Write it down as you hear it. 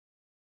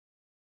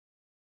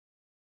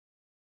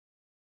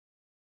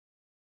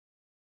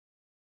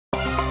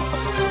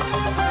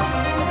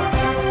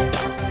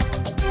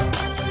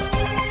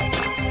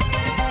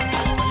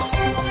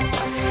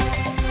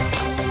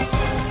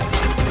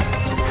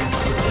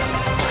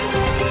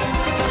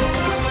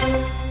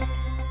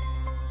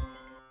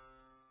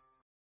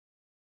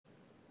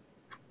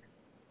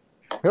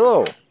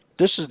Hello,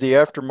 this is the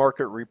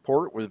Aftermarket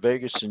Report with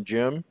Vegas and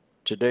Jim.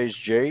 Today's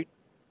date,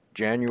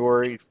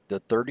 January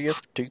the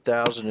 30th,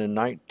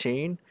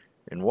 2019,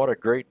 and what a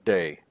great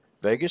day.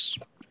 Vegas,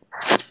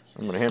 I'm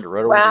going to hand it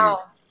right over to you. Wow,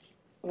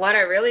 what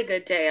a really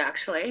good day,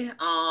 actually.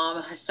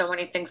 So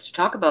many things to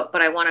talk about,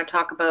 but I want to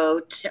talk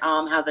about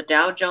how the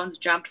Dow Jones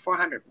jumped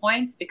 400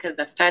 points because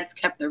the Feds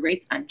kept the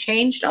rates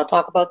unchanged. I'll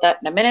talk about that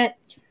in a minute.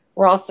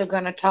 We're also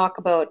going to talk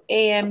about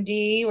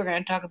AMD. We're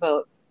going to talk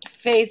about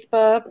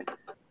Facebook.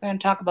 We're going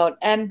to talk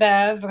about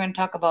NBEV. We're going to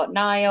talk about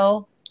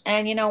NIO.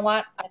 And you know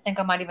what? I think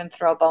I might even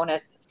throw a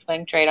bonus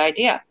swing trade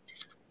idea.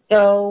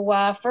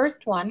 So,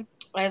 first one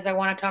is I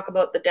want to talk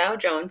about the Dow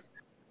Jones.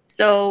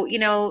 So,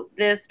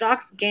 the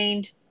stocks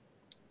gained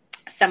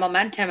some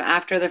momentum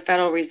after the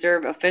Federal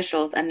Reserve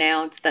officials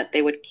announced that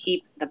they would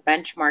keep the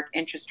benchmark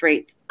interest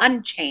rates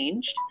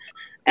unchanged.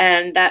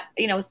 And that,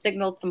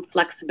 signaled some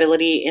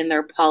flexibility in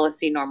their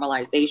policy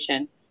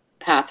normalization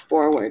path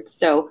forward.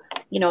 So,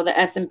 the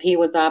S&P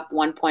was up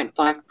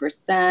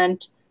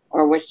 1.5%,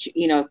 or which,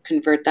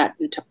 convert that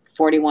into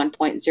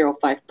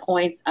 41.05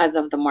 points as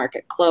of the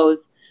market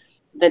close.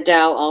 The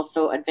Dow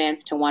also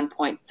advanced to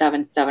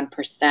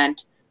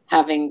 1.77%,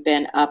 having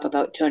been up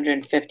about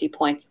 250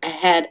 points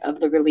ahead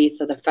of the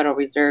release of the Federal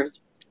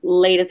Reserve's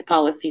latest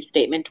policy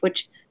statement,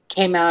 which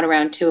came out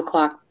around 2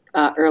 o'clock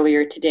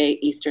earlier today,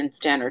 Eastern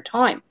Standard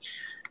Time.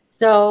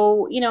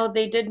 So,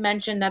 they did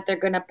mention that they're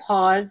going to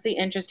pause the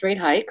interest rate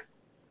hikes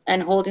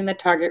and holding the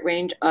target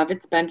range of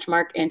its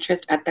benchmark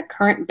interest at the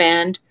current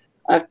band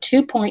of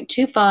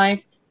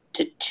 2.25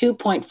 to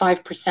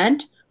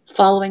 2.5%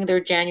 following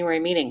their January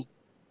meeting.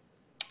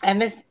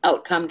 And this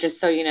outcome, just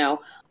so you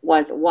know,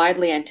 was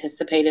widely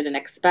anticipated and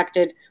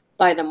expected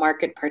by the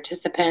market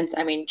participants.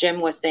 I mean,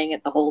 Jim was saying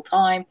it the whole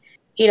time.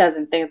 He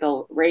doesn't think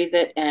they'll raise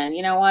it. And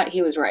you know what?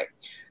 He was right.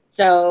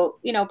 So,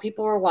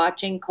 people were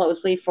watching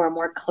closely for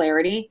more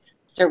clarity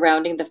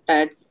surrounding the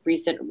Fed's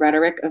recent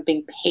rhetoric of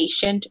being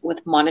patient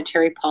with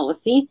monetary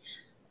policy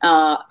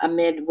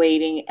amid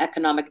waiting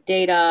economic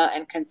data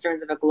and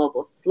concerns of a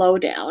global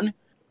slowdown.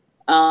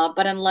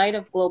 But in light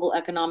of global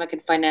economic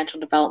and financial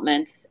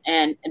developments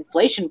and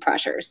inflation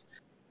pressures,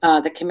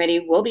 the committee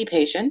will be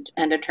patient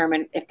and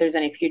determine if there's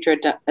any future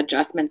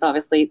adjustments,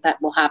 obviously,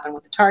 that will happen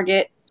with the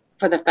target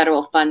for the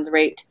federal funds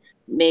rate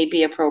may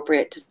be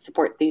appropriate to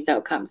support these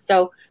outcomes.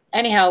 So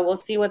anyhow, we'll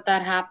see what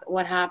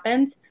what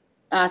happens.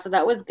 So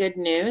that was good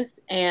news.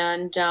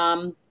 And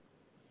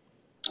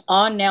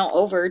on now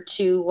over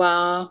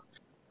to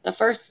the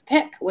first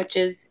pick, which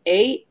is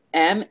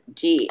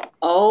AMD.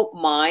 Oh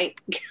my,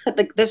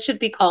 this should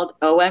be called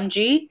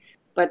OMG,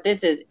 but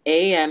this is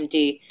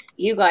AMD.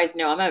 You guys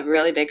know I'm a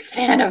really big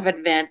fan of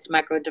advanced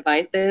micro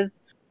devices,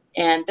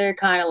 and they're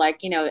kind of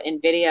like,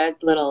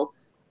 NVIDIA's little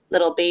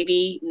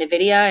baby.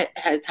 NVIDIA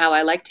is how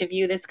I like to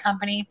view this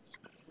company.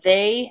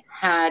 They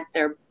had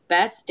their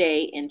best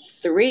day in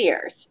 3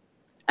 years.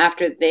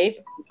 After they've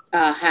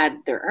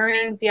had their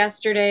earnings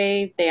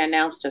yesterday, they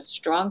announced a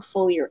strong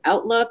full year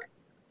outlook,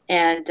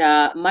 and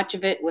much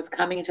of it was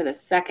coming into the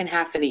second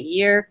half of the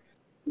year.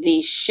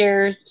 The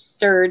shares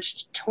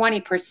surged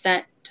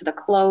 20% to the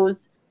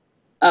close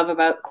of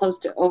about close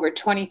to over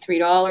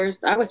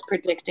 $23. I was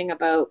predicting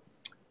about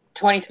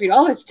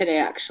 $23 today,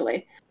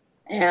 actually.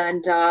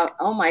 And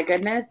oh my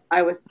goodness,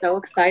 I was so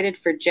excited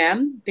for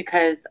Jim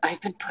because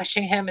I've been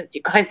pushing him, as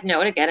you guys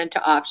know, to get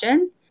into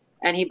options.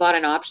 And he bought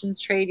an options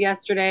trade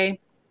yesterday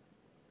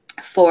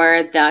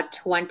for the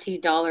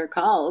 $20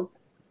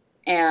 calls.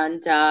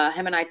 And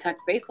him and I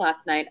touched base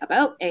last night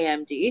about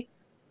AMD.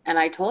 And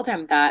I told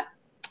him that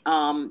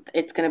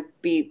it's going to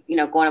be,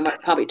 going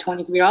up probably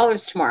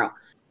 $23 tomorrow.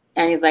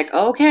 And he's like,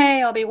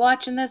 okay, I'll be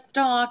watching this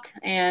stock.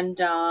 And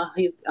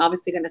he's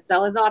obviously going to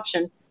sell his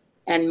option.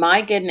 And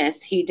my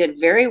goodness, he did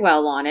very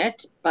well on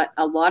it. But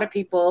a lot of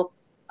people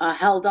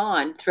held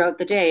on throughout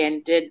the day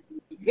and did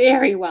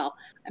very well.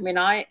 I mean,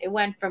 it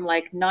went from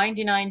like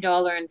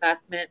 $99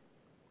 investment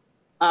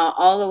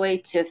all the way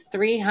to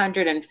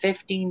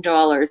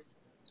 $315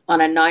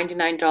 on a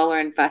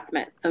 $99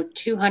 investment. So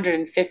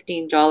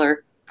 $215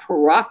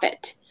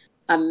 profit.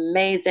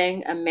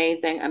 Amazing,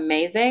 amazing,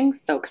 amazing.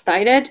 So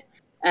excited.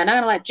 And I'm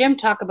going to let Jim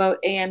talk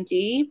about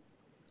AMD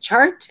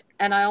chart.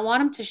 And I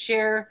want him to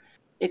share,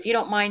 if you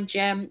don't mind,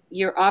 Jim,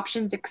 your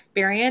options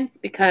experience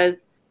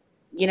because,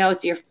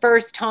 it's your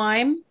first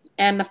time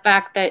and the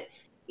fact that,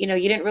 you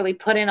didn't really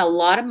put in a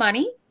lot of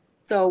money.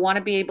 So I want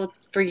to be able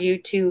for you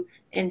to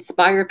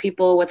inspire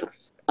people with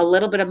a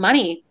little bit of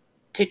money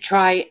to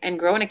try and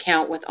grow an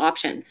account with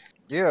options.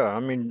 Yeah, I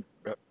mean,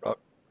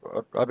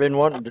 I've been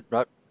wanting to,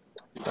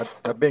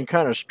 I've been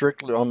kind of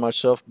strictly on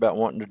myself about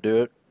wanting to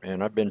do it,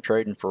 and I've been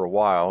trading for a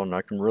while, and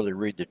I can really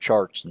read the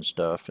charts and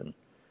stuff. And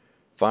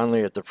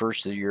finally, at the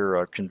first of the year,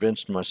 I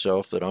convinced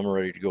myself that I'm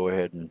ready to go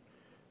ahead and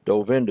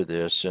dove into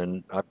this,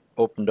 and I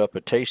opened up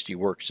a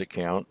Tastyworks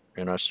account,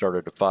 and I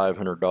started a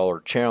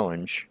 $500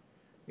 challenge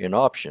in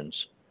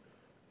options.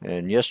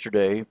 And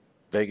yesterday,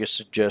 Vegas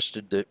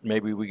suggested that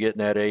maybe we get in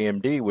that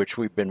AMD, which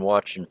we've been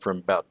watching from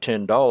about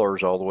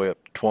 $10 all the way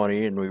up to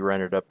 20, and we ran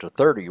it up to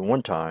 30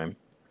 one time.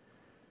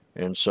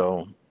 And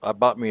so I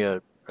bought me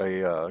a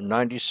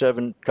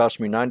 97, cost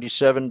me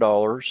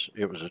 $97.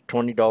 It was a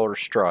 $20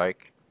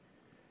 strike.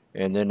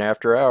 And then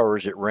after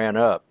hours, it ran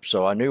up.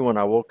 So I knew when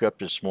I woke up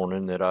this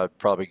morning that I'd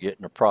probably get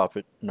in a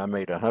profit, and I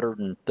made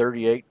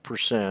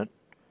 138%.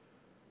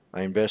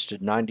 I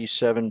invested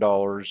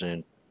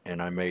 $97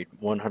 and I made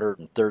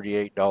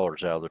 $138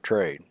 out of the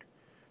trade.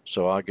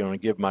 So I'm going to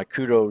give my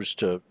kudos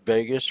to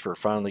Vegas for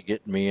finally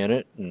getting me in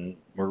it, and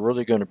we're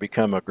really going to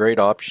become a great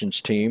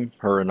options team,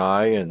 her and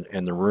I,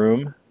 and the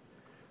room.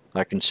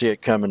 I can see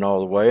it coming all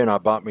the way, and I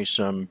bought me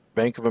some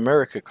Bank of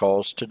America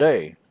calls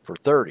today for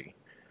 30.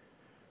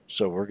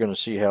 So we're going to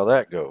see how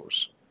that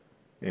goes.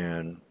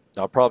 And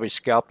I'll probably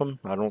scalp them.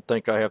 I don't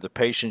think I have the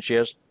patience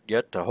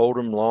yet to hold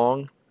them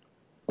long,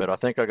 but I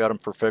think I got them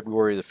for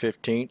February the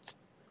 15th.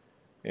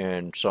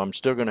 And so I'm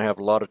still going to have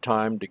a lot of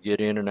time to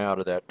get in and out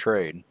of that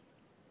trade.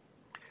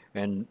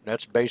 And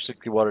that's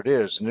basically what it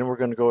is. And then we're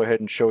going to go ahead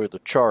and show you the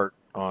chart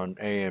on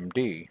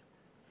AMD.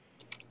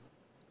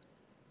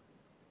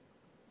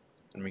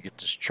 Let me get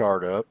this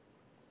chart up.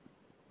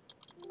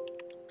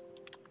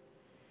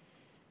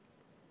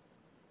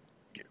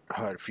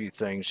 Hide a few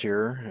things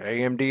here.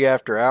 AMD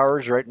after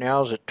hours right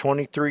now is at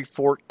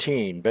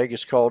 23.14.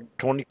 Vegas called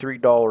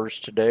 $23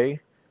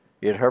 today.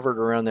 It hovered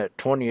around that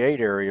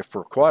 28 area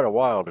for quite a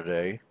while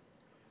today.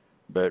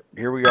 But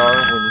here we are.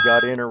 When we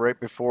got in right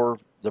before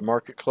the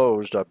market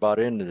closed, I bought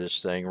into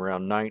this thing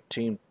around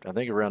 19, I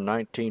think around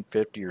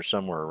 1950 or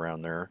somewhere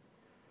around there.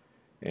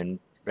 And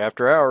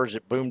after hours,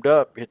 it boomed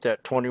up, hit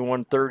that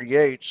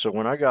 21.38. So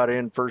when I got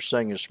in first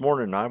thing this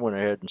morning, I went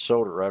ahead and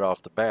sold it right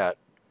off the bat.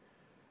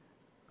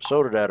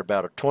 Sold it at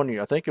about a 20,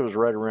 I think it was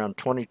right around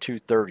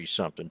 22.30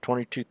 something,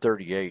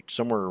 22.38,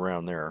 somewhere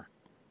around there,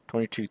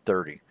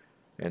 22.30.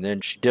 And then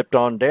she dipped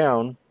on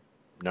down.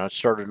 Now it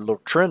started a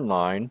little trend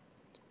line,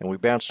 and we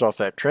bounced off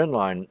that trend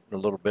line a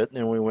little bit, and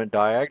then we went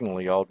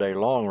diagonally all day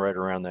long right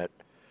around that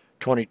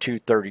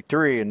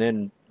 22.33, and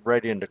then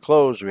right into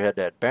close we had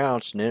that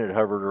bounce, and then it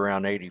hovered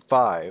around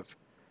 85,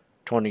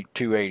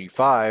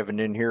 22.85, and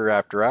then here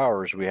after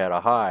hours we had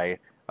a high.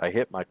 I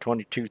hit my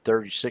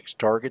 22.36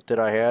 target that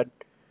I had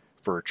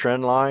for a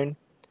trend line.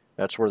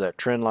 That's where that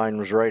trend line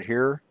was, right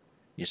here.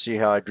 You see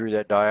how I drew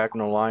that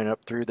diagonal line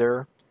up through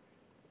there?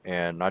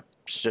 And I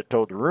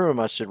told the room,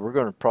 I said, we're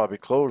going to probably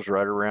close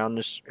right around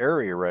this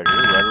area right here,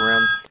 right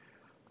around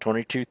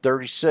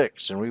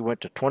 22.36. And we went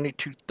to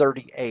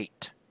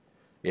 22.38.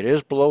 It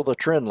is below the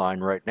trend line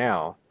right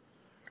now.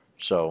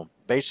 So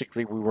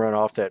basically we run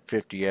off that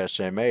 50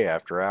 SMA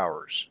after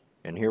hours.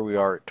 And here we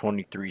are at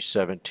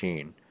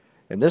 23.17.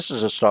 And this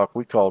is a stock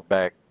we called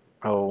back,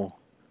 oh,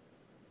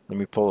 let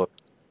me pull up.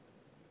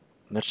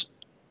 That's,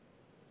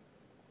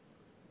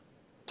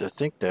 I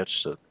think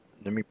that's the,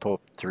 let me pull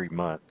up 3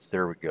 months.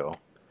 There we go.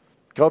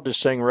 Called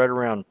this thing right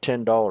around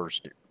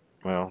 $10.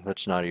 Well,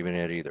 that's not even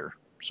it either.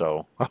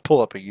 So I'll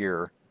pull up a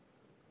year.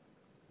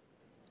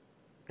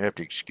 You have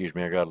to excuse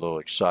me, I got a little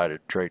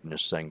excited trading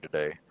this thing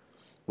today.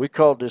 We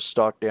called this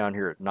stock down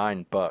here at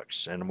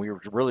 $9, and we were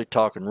really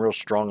talking real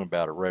strong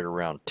about it right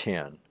around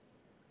 10.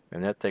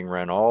 And that thing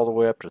ran all the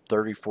way up to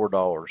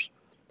 $34.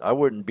 I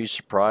wouldn't be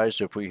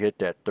surprised if we hit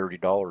that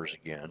 $30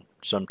 again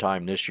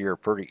sometime this year,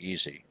 pretty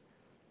easy,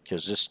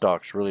 because this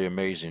stock's really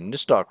amazing.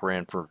 This stock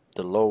ran for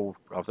the low,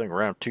 I think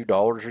around $2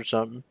 or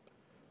something,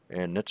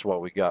 and that's what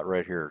we got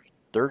right here,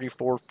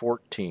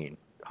 34.14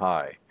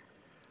 high.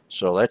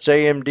 So that's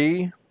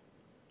AMD.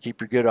 Keep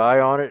your good eye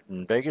on it.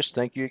 And Vegas,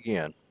 thank you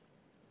again.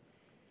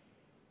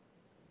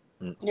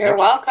 You're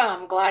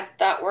welcome. Glad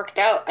that worked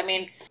out. I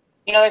mean,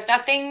 there's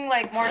nothing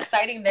like more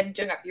exciting than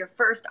doing your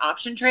first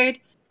option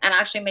trade and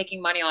actually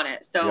making money on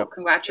it. So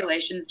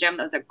Congratulations, Jim.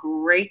 That was a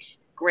great,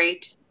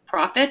 great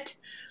profit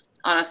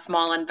on a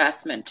small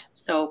investment.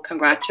 So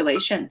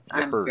congratulations.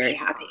 I'm very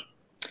happy.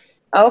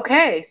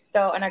 Okay.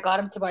 So, and I got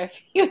him to buy a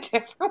few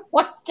different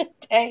ones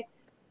today.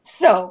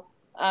 So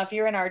if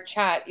you're in our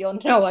chat, you'll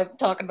know I'm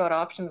talking about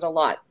options a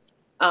lot.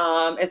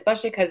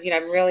 Especially because,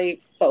 I'm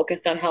really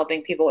focused on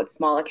helping people with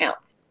small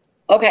accounts.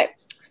 Okay,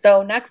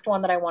 so next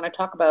one that I want to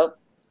talk about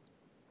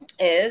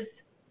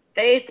is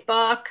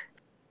Facebook.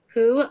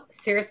 Who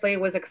seriously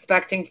was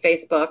expecting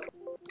Facebook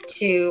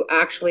to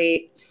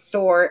actually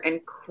soar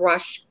and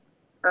crush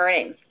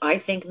earnings? I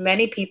think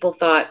many people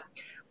thought,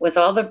 with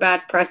all the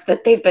bad press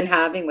that they've been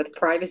having with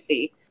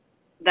privacy,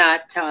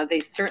 that they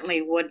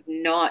certainly would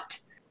not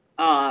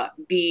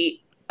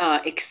be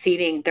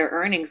exceeding their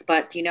earnings.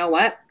 But you know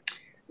what?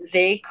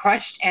 They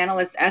crushed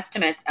analyst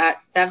estimates at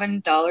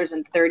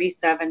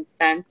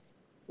 $7.37,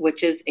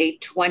 which is a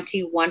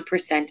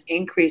 21%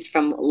 increase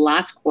from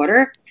last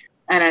quarter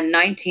and a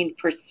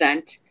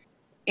 19%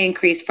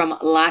 increase from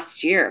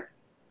last year.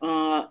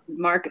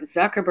 Mark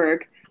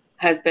Zuckerberg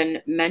has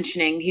been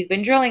mentioning, he's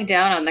been drilling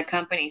down on the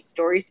company's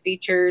stories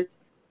features.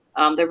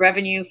 The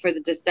revenue for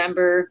the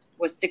December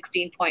was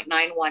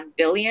 $16.91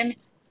 billion,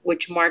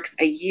 which marks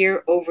a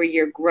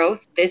year-over-year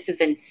growth. This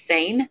is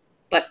insane,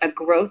 but a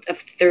growth of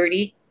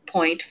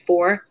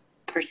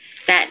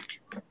 30.4%.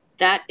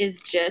 That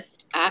is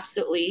just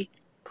absolutely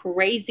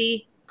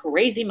crazy,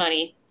 crazy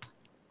money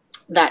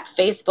that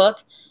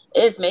Facebook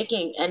is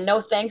making, and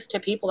no thanks to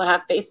people that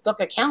have Facebook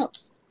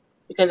accounts.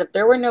 Because if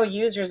there were no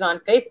users on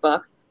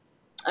Facebook,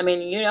 I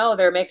mean,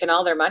 they're making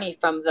all their money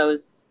from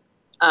those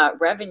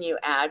revenue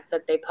ads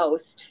that they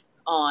post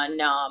on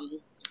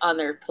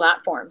their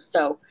platforms.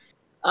 So,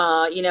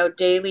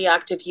 daily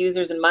active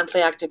users and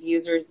monthly active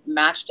users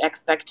matched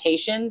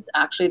expectations.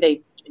 Actually,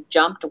 they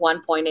jumped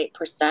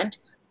 1.8%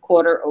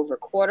 quarter over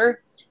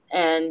quarter,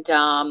 and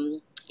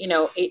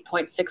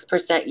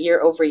 8.6%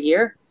 year over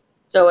year.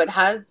 So it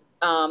has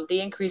the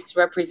increase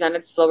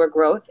represented slower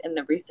growth in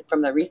the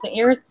recent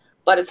years,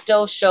 but it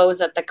still shows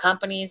that the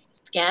company's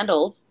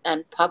scandals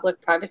and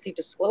public privacy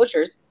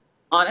disclosures,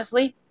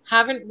 honestly,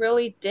 haven't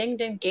really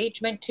dinged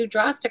engagement too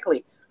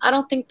drastically. I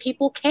don't think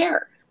people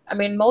care. I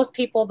mean, most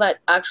people that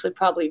actually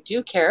probably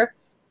do care,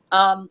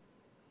 um,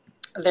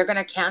 they're going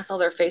to cancel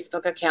their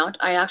Facebook account.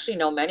 I actually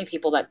know many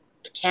people that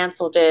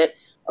canceled it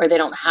or they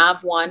don't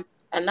have one,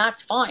 and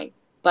that's fine.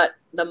 But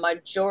the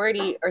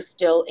majority are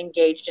still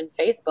engaged in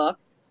Facebook,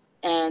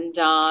 and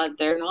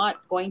they're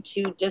not going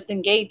to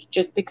disengage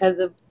just because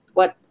of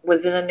what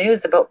was in the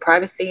news about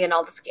privacy and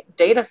all the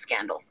data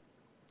scandals.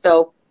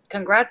 So,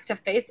 congrats to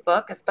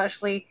Facebook,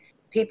 especially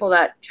people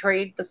that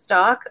trade the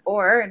stock,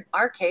 or in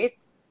our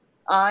case,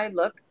 I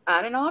look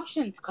at an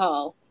options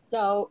call.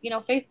 So,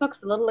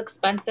 Facebook's a little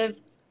expensive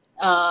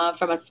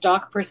from a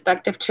stock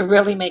perspective to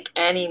really make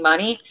any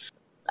money.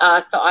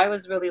 So I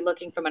was really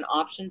looking from an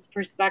options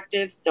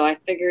perspective. So I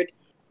figured,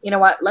 you know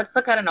what, let's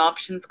look at an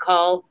options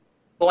call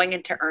going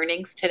into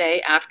earnings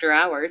today after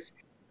hours.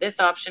 This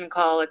option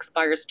call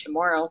expires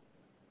tomorrow,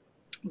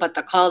 but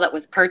the call that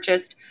was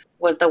purchased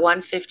was the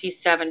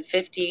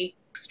 157.50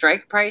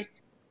 strike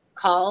price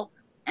call,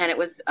 and it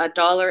was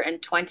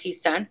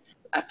 $1.20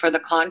 for the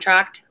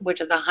contract, which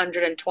is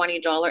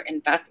 $120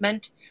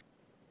 investment.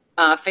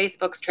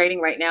 Facebook's trading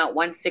right now at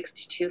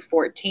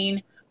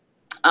 162.14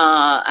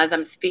 as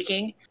I'm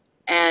speaking,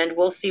 and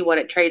we'll see what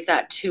it trades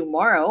at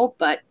tomorrow.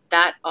 But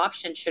that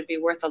option should be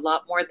worth a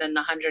lot more than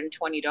the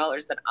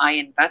 $120 that I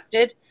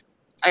invested.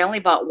 I only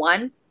bought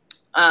one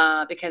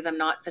because I'm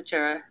not such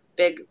a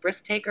big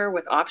risk taker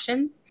with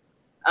options.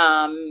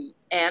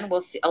 And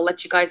we'll see. I'll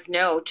let you guys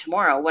know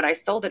tomorrow what I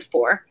sold it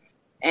for.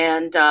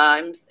 And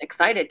I'm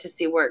excited to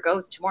see where it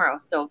goes tomorrow.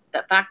 So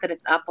the fact that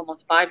it's up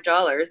almost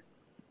 $5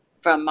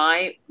 from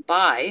my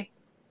buy,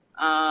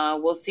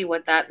 we'll see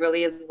what that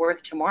really is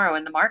worth tomorrow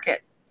in the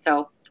market.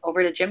 So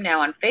over to Jim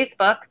now on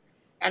Facebook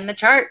and the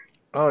chart.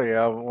 Oh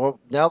yeah. Well,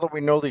 now that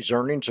we know these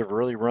earnings have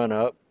really run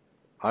up,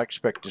 I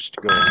expect this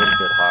to go a little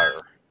bit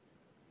higher.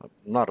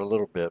 Not a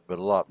little bit, but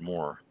a lot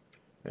more.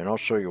 And I'll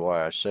show you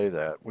why I say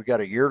that. We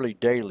got a yearly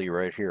daily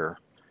right here.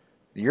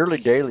 The yearly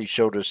daily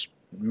showed us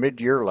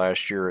mid-year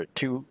last year at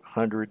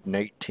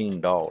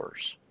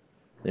 $218.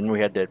 Then we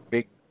had that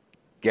big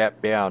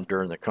gap down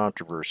during the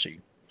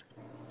controversy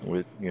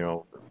with,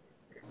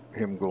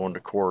 him going to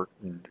court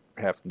and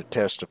having to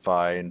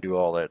testify and do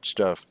all that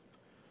stuff.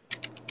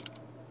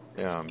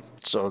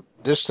 So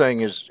this thing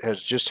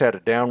has just had a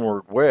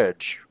downward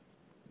wedge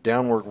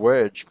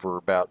for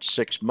about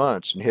 6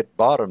 months and hit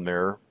bottom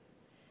there,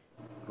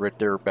 right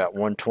there about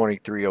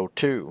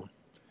 123.02.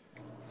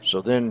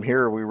 So then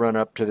here we run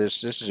up to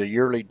this. This is a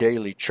yearly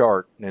daily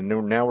chart, and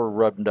now we're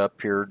rubbed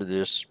up here to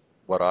this,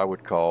 what I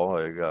would call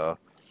a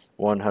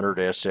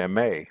 100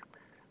 SMA.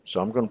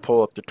 So I'm going to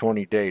pull up the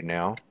 20-day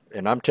now,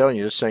 and I'm telling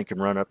you, this thing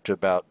can run up to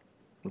about,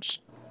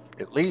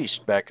 at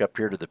least back up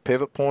here to the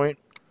pivot point.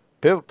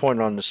 Pivot point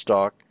on the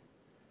stock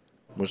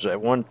was at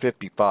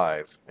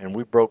 155, and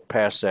we broke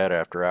past that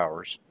after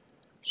hours.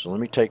 So let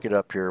me take it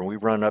up here, and we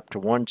run up to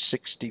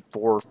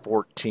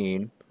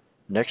 164.14.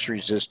 Next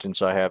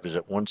resistance I have is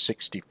at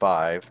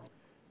 165.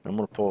 I'm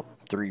going to pull up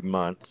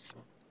 3-month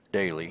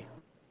daily.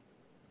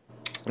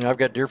 And I've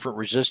got different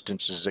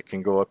resistances that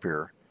can go up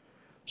here.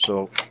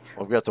 So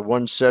I've got the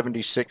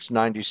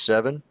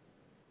 176.97.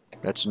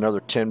 That's another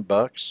 10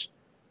 bucks.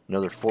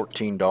 Another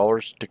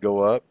 $14 to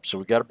go up. So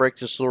we got to break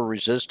this little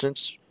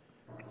resistance.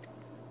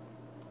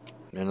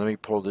 And let me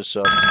pull this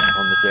up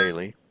on the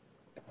daily.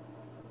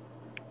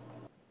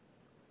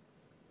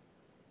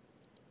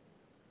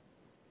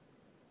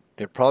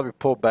 It'll probably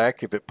pull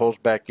back. If it pulls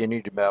back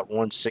any to about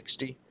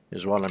 160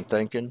 is what I'm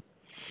thinking.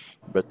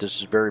 But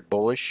this is very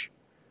bullish.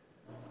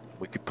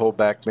 We could pull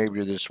back maybe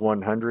to this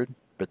 100,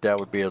 but that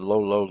would be a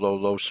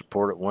low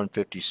support at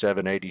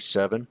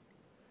 157.87.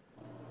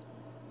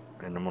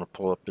 And I'm going to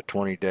pull up the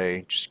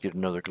 20-day, just get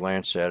another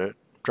glance at it.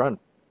 I'm trying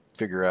to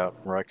figure out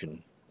where I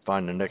can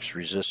find the next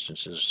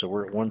resistances. So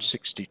we're at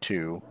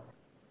 162.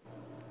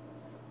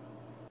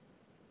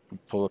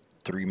 Pull up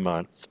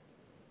 3-month.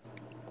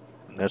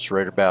 And that's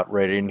right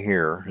in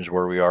here is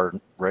where we are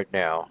right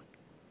now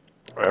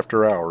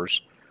after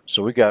hours.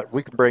 So we can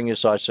bring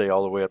this, I say,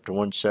 all the way up to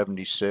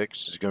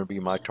 176 is going to be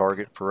my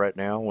target for right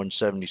now,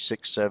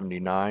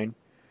 176.79,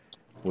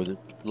 with a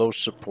low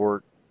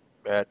support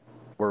at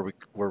where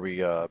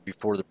we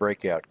before the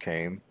breakout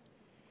came,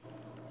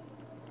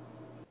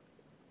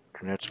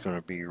 and that's going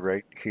to be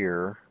right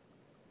here.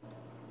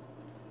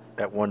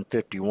 at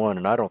 151,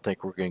 and I don't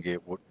think we're going to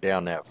get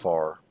down that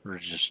far.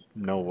 There's just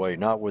no way,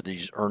 not with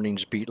these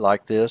earnings beat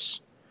like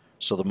this.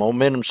 So the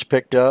momentum's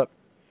picked up,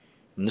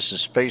 and this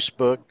is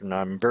Facebook, and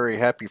I'm very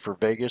happy for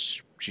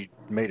Vegas. She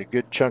made a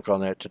good chunk on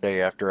that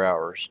today after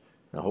hours.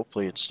 Now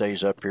hopefully it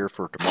stays up here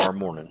for tomorrow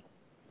morning.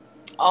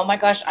 Oh my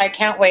gosh, I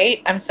can't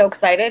wait. I'm so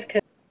excited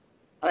because,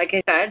 like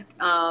I said,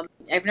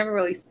 I've never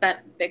really spent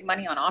big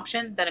money on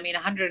options. And I mean,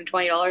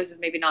 $120 is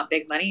maybe not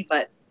big money,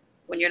 but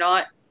when you're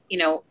not,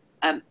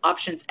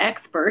 options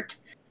expert,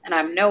 and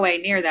I'm no way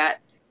near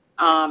that,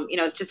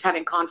 it's just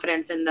having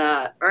confidence in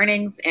the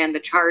earnings and the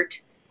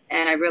chart.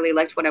 And I really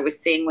liked what I was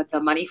seeing with the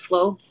money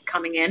flow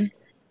coming in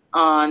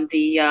on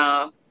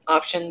the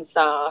options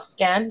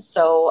scan.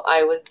 So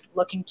I was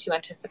looking to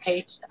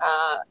anticipate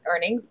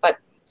earnings, but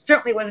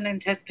certainly wasn't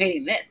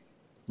anticipating this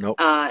Nope.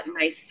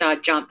 nice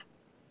jump.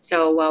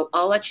 So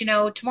I'll let you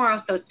know tomorrow.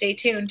 So stay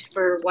tuned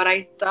for what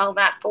I sell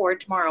that for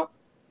tomorrow.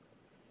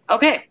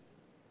 Okay.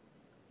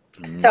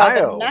 So the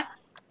NIO. next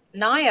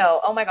NIO.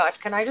 Oh my gosh,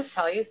 can I just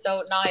tell you?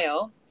 So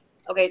NIO.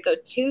 Okay, so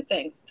two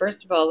things.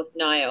 First of all, with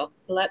NIO,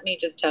 let me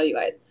just tell you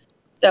guys.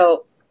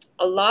 So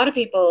a lot of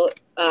people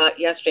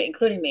yesterday,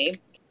 including me,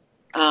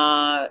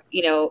 thought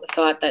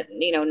that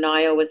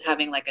NIO was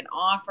having like an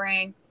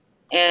offering,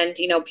 and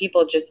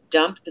people just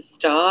dumped the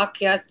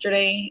stock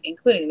yesterday,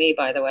 including me,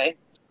 by the way.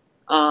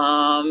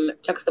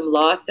 Took some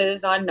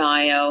losses on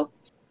NIO.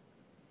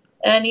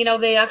 And,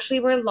 they actually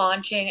were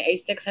launching a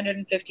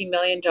 $650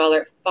 million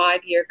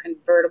 5-year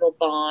convertible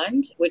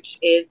bond, which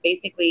is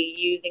basically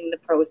using the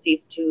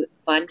proceeds to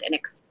fund an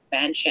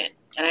expansion.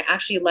 And I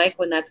actually like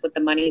when that's what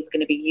the money is going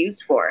to be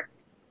used for.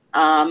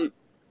 Um,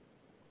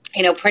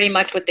 pretty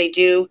much what they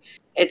do,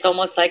 it's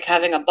almost like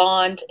having a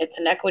bond. It's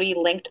an equity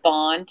linked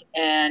bond.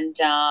 And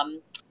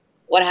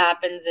what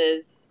happens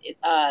is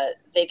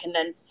they can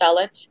then sell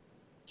it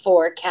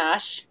for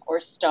cash or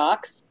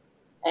stocks.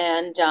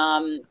 And,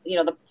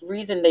 the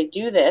reason they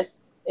do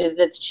this is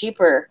it's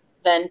cheaper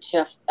than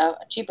to a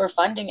cheaper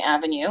funding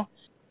avenue.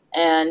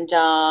 And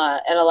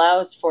it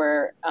allows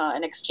for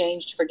an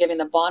exchange for giving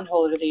the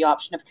bondholder the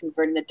option of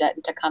converting the debt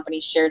into company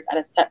shares at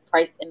a set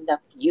price in the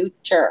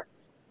future.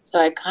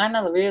 So I kind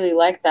of really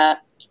like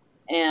that.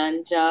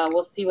 And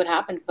we'll see what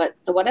happens. But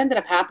so what ended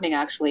up happening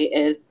actually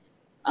is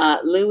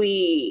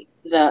Louis,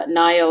 the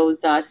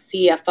NIO's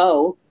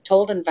CFO,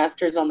 told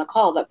investors on the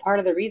call that part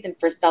of the reason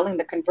for selling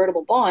the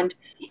convertible bond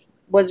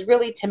was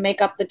really to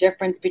make up the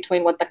difference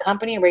between what the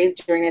company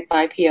raised during its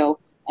IPO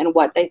and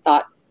what they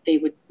thought they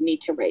would need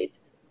to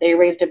raise. They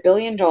raised $1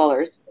 billion,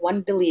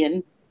 1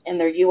 billion in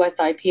their US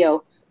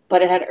IPO,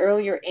 but it had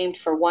earlier aimed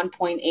for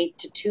 1.8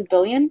 to 2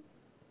 billion.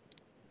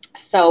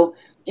 So,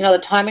 the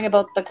timing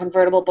about the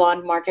convertible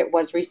bond market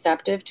was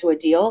receptive to a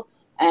deal,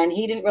 and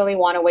he didn't really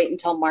want to wait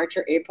until March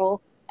or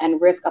April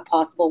and risk a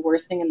possible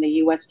worsening in the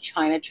US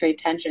China trade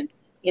tensions.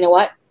 You know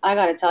what? I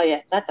got to tell you,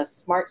 that's a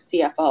smart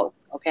CFO,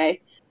 okay?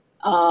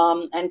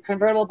 And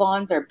convertible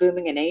bonds are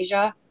booming in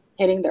Asia,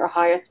 hitting their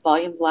highest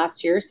volumes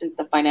last year since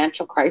the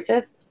financial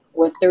crisis,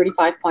 with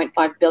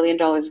 $35.5 billion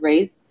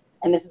raised.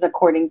 And this is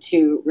according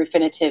to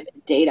Refinitiv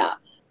data.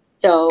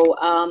 So,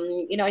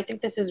 I think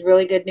this is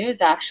really good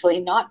news, actually,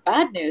 not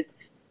bad news.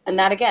 And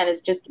that, again,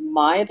 is just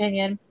my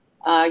opinion.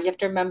 You have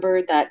to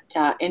remember that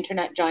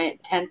internet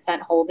giant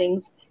Tencent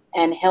Holdings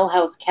and Hill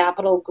House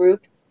Capital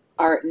Group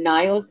are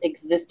NIO's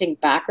existing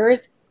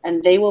backers,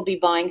 and they will be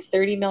buying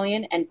 $30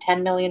 million and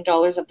 $10 million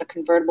of the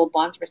convertible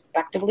bonds,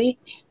 respectively,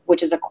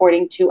 which is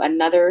according to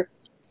another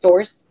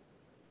source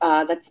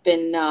that's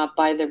been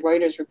by the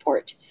Reuters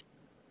report.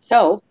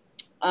 So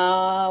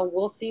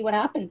we'll see what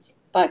happens.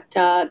 But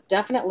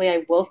definitely,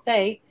 I will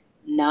say,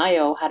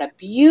 NIO had a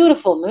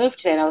beautiful move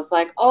today. And I was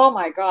like, oh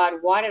my God,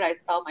 why did I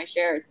sell my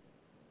shares?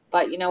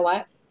 But you know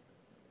what?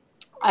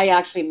 I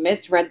actually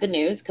misread the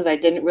news because I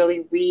didn't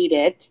really read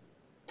it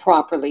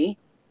properly.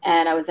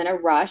 And I was in a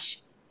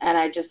rush. And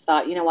I just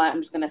thought, you know what? I'm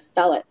just going to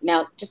sell it.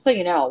 Now, just so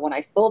you know, when I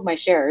sold my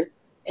shares,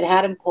 it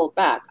hadn't pulled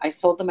back. I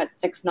sold them at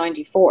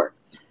 694.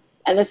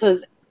 And this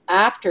was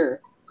after,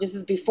 this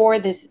is before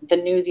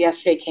the news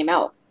yesterday came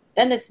out.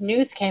 Then this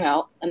news came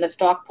out and the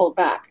stock pulled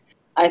back.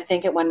 I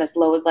think it went as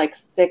low as like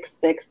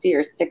 660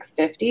 or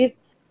 650s.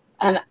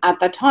 And at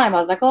the time, I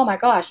was like, oh my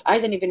gosh, I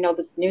didn't even know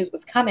this news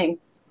was coming.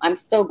 I'm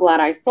so glad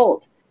I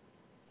sold.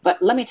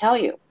 But let me tell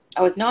you,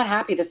 I was not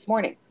happy this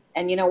morning.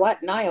 And you know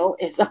what? NIO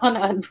is on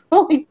a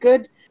really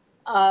good,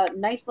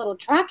 nice little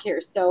track here.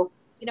 So,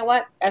 you know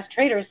what? As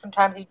traders,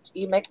 sometimes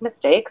you make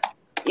mistakes.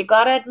 You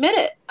got to admit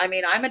it. I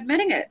mean, I'm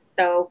admitting it.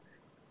 So,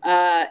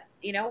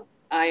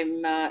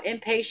 I'm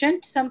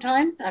impatient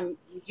sometimes. I'm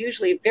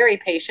usually very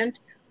patient,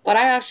 but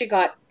I actually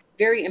got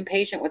very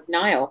impatient with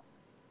NIO.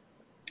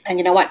 And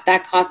you know what?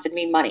 That costed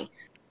me money.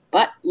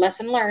 But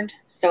lesson learned.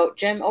 So,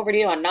 Jim, over to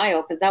you on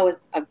NIO, because that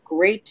was a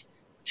great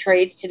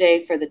trade today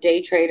for the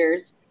day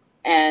traders,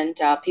 and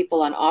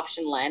people on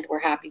option land were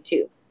happy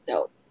too.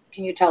 So,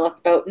 can you tell us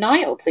about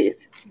NIO,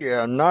 please?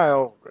 Yeah,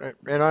 Nile,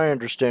 and I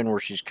understand where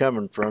she's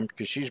coming from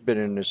because she's been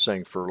in this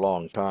thing for a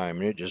long time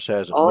and it just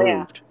hasn't Oh, yeah.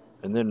 moved.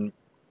 And then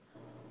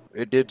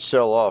it did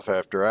sell off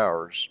after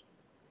hours.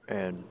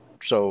 And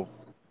so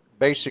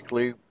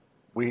basically,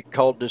 we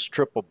called this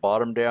triple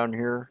bottom down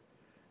here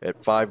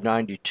at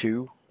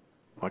 592.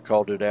 I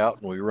called it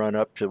out, and we run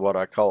up to what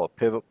I call a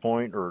pivot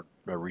point or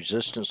a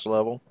resistance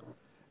level,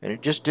 and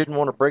it just didn't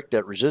want to break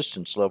that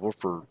resistance level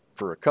for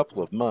a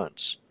couple of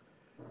months.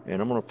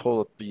 And I'm going to pull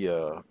up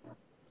the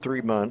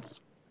 3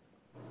 month.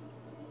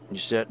 You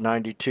set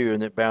 92,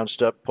 and it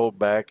bounced up, pulled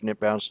back, and it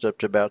bounced up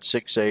to about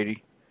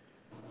 680,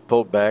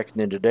 pulled back, and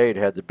then today it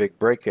had the big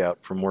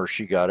breakout from where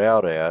she got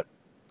out at,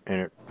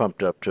 and it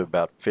pumped up to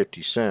about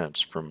 50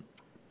 cents from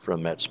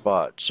that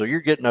spot. So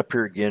you're getting up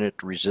here again at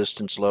the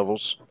resistance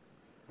levels,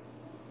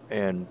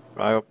 and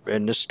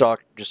this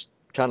stock just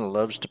kind of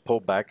loves to pull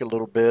back a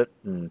little bit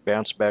and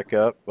bounce back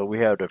up. But we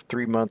had a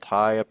 3 month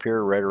high up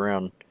here right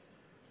around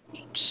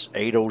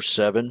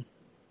 807,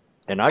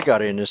 and I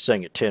got in this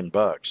thing at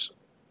 $10.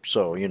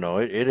 So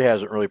it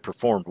hasn't really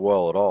performed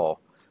well at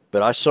all.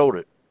 But I sold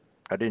it.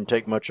 I didn't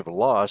take much of a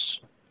loss,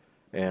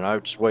 and I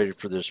just waited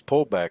for this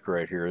pullback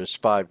right here, this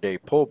 5 day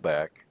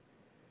pullback,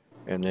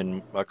 and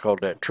then I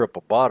called that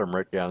triple bottom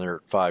right down there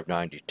at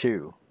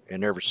 592.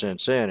 And ever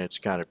since then, it's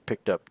kind of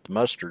picked up the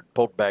mustard,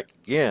 pulled back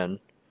again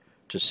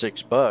to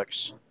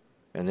 $6,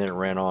 and then it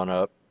ran on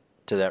up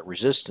to that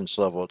resistance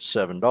level at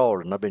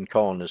 $7. And I've been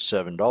calling this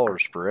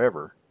 $7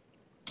 forever.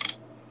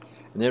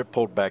 And then it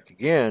pulled back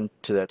again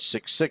to that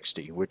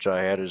 660, which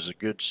I had as a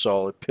good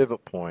solid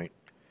pivot point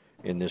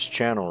in this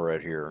channel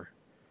right here.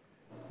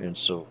 And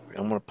so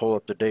I'm going to pull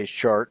up the day's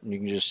chart, and you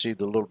can just see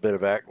the little bit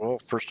of act. Well,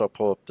 first I'll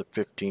pull up the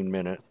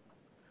 15-minute.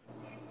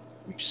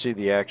 You can see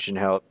the action,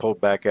 how it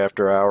pulled back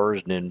after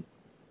hours, and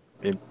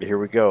then here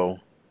we go.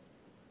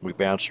 We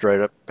bounced right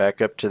up,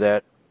 back up to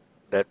that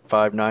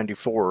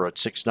 594 at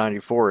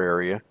 694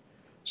 area,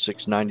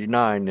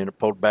 699. Then it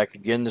pulled back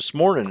again this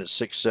morning at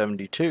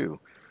 672.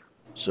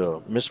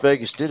 So Miss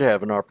Vegas did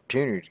have an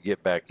opportunity to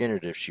get back in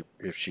it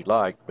if she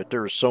liked, but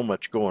there was so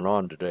much going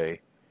on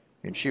today,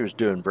 and she was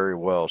doing very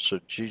well. So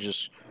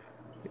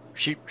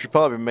she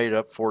probably made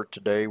up for it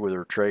today with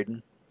her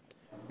trading,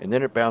 and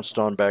then it bounced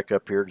on back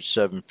up here to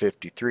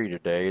 753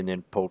 today, and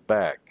then pulled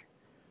back.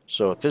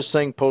 So if this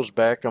thing pulls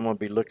back, I'm going to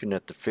be looking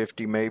at the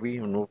 50 maybe,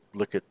 and we'll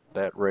look at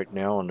that right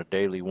now on the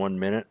daily 1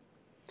 minute.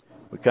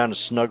 We kind of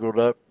snuggled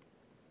up,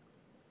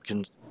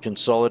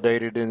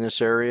 consolidated in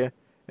this area,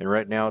 and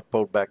right now it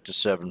pulled back to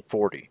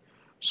 740.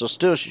 So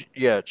still,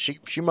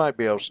 she might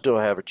be able to still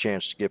have a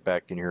chance to get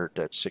back in here at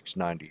that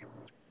 690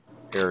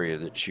 area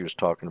that she was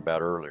talking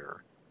about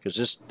earlier.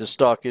 Because this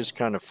stock is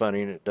kind of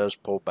funny, and it does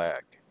pull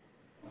back.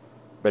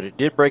 But it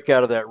did break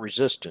out of that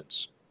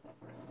resistance.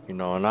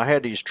 And I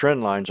had these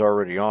trend lines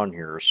already on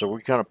here, so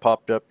we kind of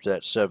popped up to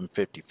that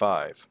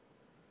 755.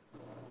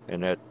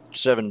 And that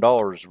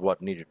 $7 is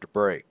what needed to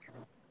break.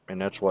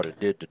 And that's what it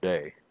did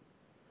today.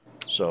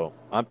 So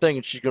I'm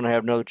thinking she's going to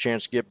have another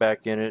chance to get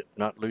back in it,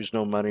 not lose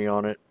no money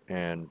on it,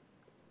 and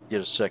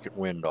get a second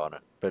wind on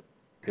it. But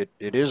it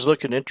is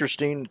looking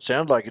interesting. It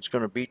sounds like it's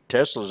going to beat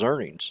Tesla's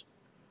earnings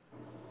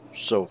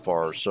so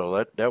far.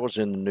 So that was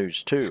in the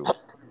news too.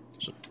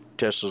 So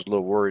Tesla's a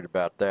little worried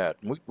about that.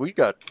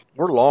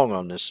 We're long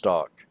on this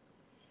stock.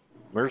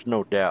 There's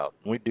no doubt.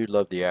 We do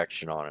love the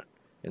action on it.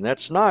 And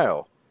that's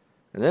NIO.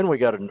 And then we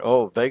got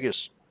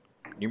Vegas.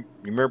 You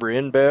remember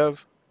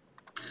NBEV?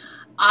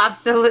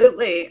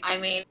 Absolutely. I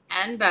mean,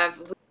 NBEV,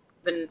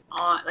 we've been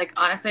on, like,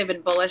 honestly, I've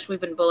been bullish.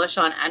 We've been bullish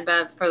on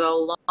NBEV for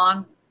the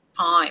long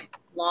time.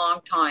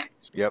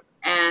 Yep.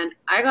 And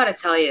I got to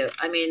tell you,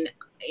 I mean,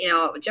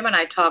 Jim and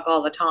I talk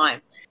all the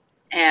time.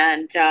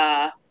 And,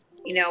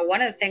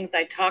 one of the things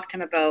I talked to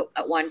him about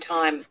at one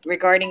time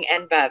regarding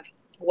NBEV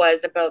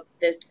was about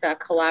this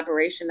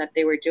collaboration that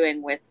they were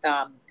doing with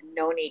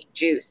Noni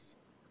Juice.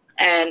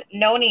 And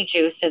Noni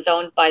Juice is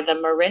owned by the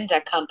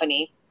Morinda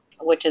company,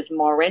 which is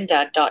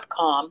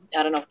morinda.com.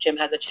 I don't know if Jim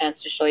has a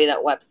chance to show you that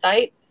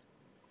website.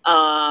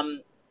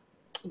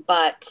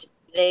 But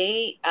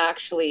they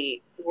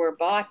actually were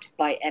bought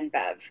by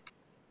NBEV.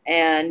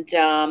 And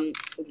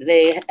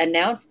they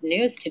announced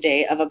news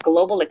today of a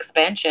global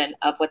expansion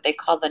of what they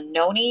call the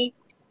Noni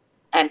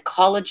and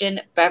collagen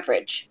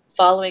beverage,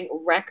 following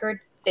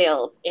record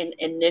sales in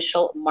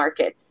initial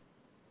markets.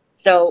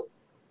 So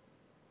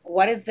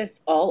what is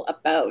this all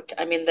about?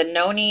 I mean, the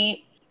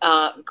Noni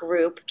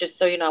group, just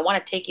so you know, I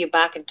want to take you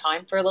back in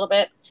time for a little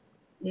bit.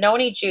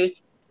 Noni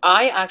juice,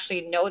 I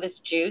actually know this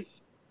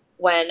juice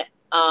when,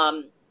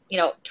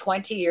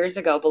 20 years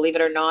ago, believe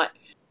it or not,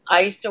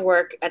 I used to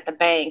work at the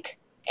bank,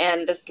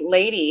 and this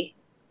lady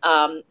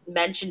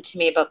mentioned to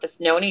me about this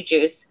Noni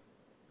juice.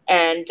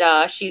 And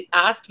she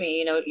asked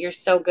me, you're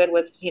so good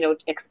with,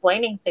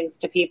 explaining things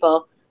to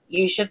people.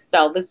 You should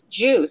sell this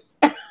juice.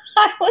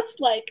 I was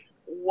like,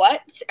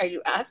 what are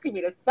you asking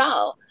me to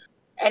sell?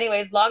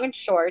 Anyways, long and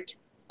short,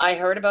 I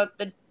heard about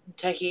the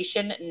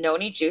Tahitian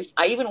Noni juice.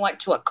 I even went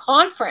to a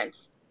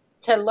conference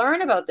to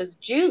learn about this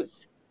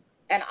juice.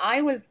 And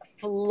I was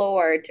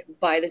floored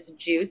by this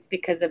juice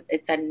because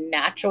it's a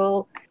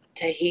natural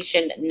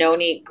Tahitian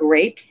Noni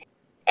grapes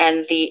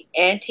and the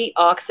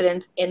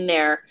antioxidants in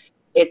there.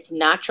 It's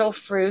natural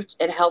fruit.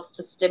 It helps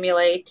to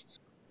stimulate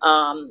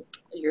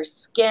your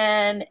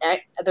skin.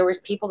 There was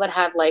people that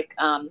had like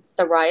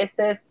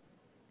psoriasis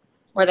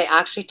where they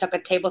actually took a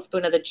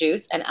tablespoon of the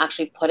juice and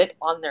actually put it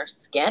on their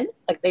skin.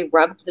 Like they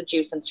rubbed the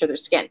juice into their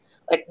skin,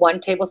 like 1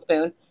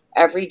 tablespoon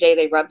every day.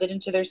 They rubbed it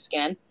into their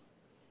skin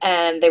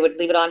and they would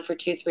leave it on for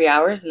 2, 3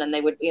 hours and then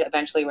they would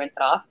eventually rinse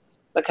it off.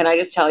 But can I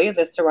just tell you,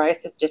 the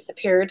psoriasis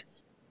disappeared.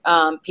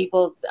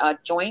 People's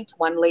joint.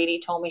 One lady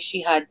told me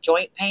she had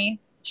joint pain.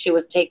 She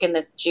was taking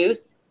this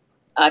juice,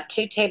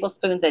 2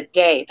 tablespoons a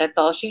day. That's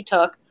all she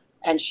took.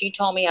 And she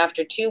told me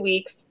after 2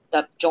 weeks,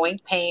 the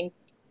joint pain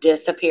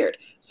disappeared.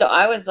 So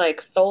I was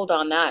like sold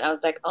on that. I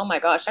was like, oh my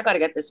gosh, I got to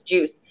get this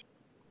juice.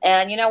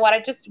 And you know what?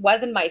 It just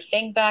wasn't my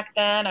thing back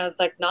then. I was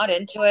like not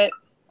into it.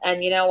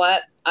 And you know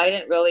what? I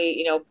didn't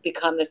really,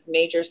 become this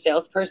major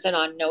salesperson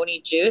on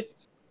Noni juice.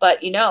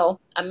 But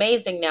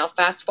amazing now.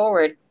 Fast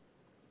forward,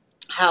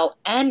 how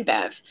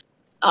NBEV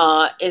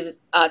is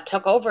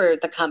took over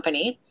the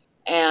company,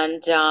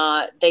 and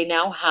they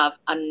now have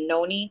a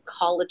Noni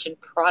collagen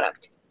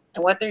product.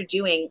 And what they're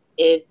doing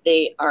is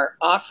they are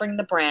offering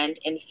the brand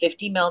in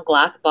 50 ml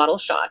glass bottle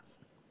shots.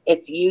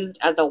 It's used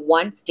as a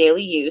once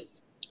daily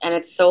use, and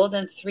it's sold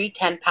in 3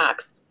 10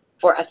 packs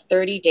for a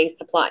 30-day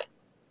supply.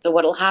 So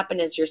what will happen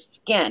is your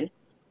skin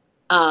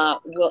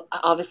will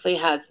obviously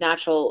has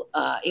natural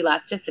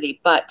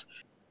elasticity, but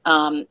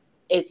um,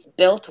 it's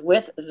built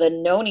with the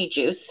noni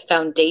juice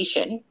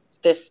foundation,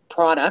 this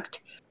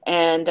product,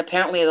 and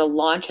apparently the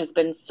launch has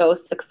been so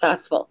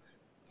successful.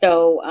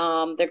 So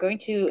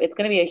it's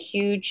going to be a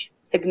huge,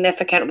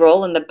 significant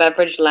role in the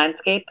beverage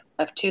landscape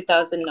of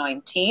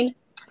 2019,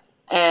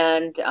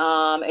 and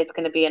it's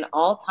going to be an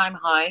all-time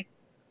high,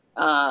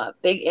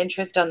 big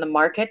interest on the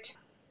market.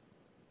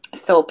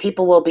 So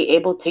people will be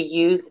able to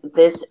use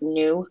this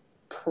new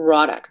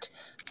product.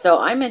 So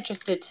I'm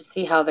interested to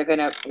see how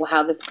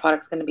how this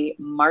product's gonna be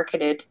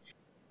marketed.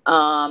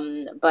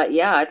 But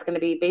yeah, it's gonna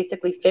be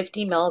basically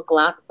 50 ml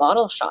glass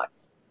bottle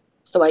shots.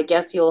 So I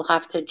guess you'll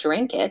have to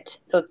drink it.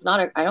 So it's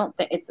not I don't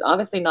think it's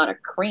obviously not a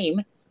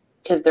cream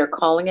because they're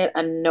calling it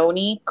a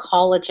noni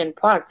collagen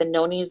product. And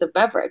noni is a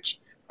beverage,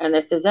 and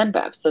this is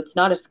NBEV, so it's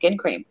not a skin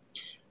cream.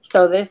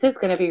 So this is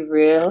going to be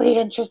really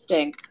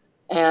interesting.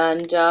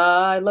 And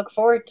I look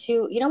forward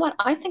to, you know what?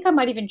 I think I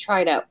might even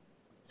try it out.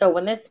 So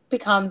when this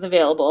becomes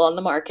available on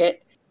the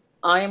market,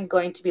 I am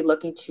going to be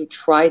looking to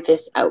try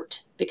this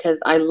out because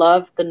I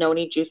love the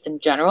noni juice in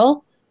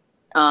general.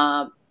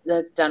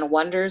 That's done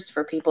wonders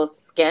for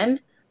people's skin.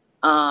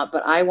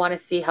 But I want to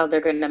see how they're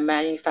going to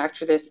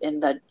manufacture this in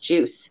the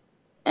juice.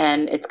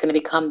 And it's going to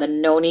become the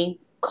noni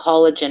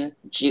collagen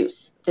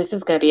juice. This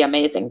is going to be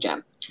amazing,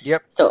 Jem.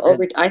 Yep. So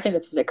And I think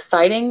this is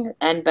exciting.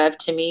 And Bev,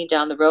 to me,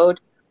 down the road,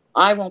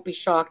 I won't be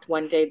shocked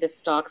one day this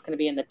stock's going to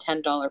be in the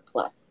 $10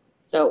 plus.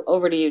 So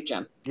over to you,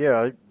 Jim.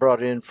 yeah, it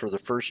brought in for the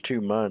first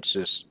 2 months.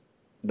 This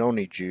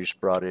Noni juice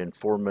brought in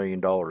 $4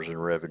 million in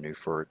revenue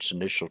for its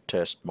initial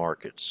test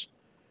markets.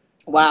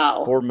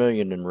 Wow. 4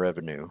 million in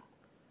revenue,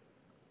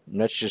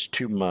 and that's just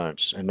 2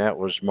 months. And that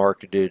was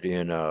marketed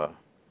in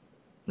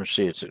let's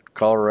see, it's a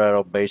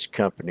Colorado-based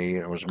company,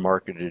 and it was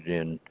marketed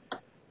in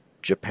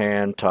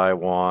Japan,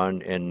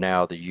 Taiwan, and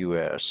now the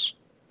U.S.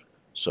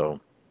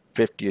 So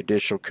 50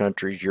 additional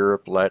countries,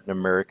 Europe, Latin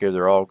America,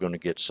 they're all going to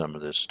get some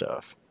of this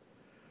stuff.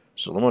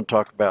 So I'm going to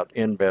talk about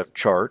NBEV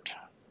chart.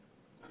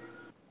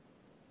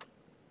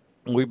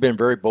 We've been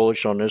very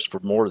bullish on this for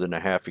more than a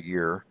half a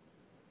year.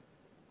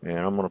 And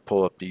I'm going to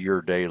pull up the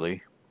year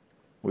daily.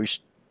 We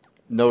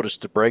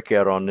noticed the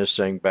breakout on this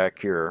thing back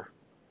here.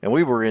 And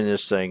we were in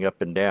this thing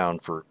up and down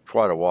for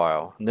quite a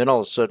while. And then all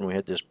of a sudden we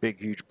had this big,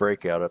 huge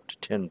breakout up to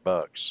 10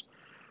 bucks.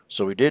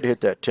 So we did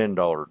hit that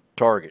 $10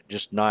 target,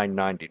 just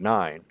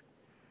 $9.99.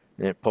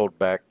 And it pulled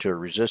back to a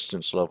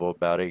resistance level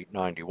about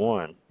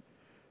 $8.91.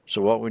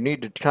 So what we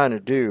need to kind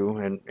of do,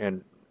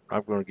 and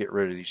I'm going to get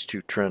rid of these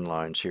two trend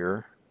lines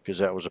here because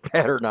that was a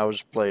pattern I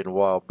was playing a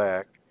while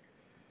back.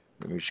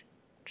 Let me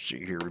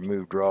see here,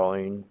 remove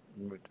drawing,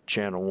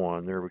 channel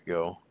 1, there we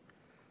go.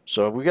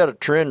 So we got a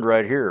trend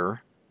right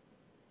here.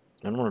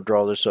 I'm going to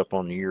draw this up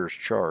on the year's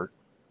chart.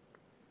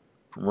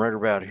 From right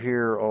about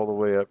here all the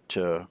way up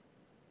to,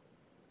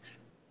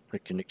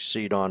 it can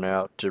exceed on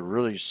out to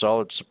really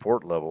solid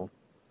support level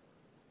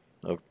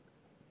of,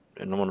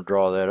 and I'm going to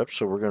draw that up.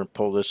 So we're going to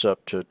pull this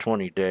up to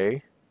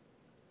 20-day.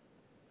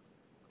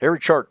 Every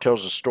chart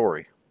tells a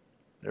story.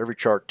 Every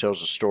chart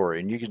tells a story.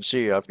 And you can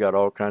see I've got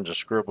all kinds of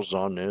scribbles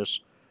on this,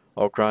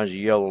 all kinds of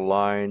yellow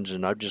lines,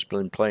 and I've just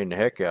been playing the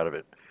heck out of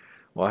it.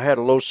 Well, I had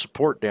a low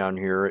support down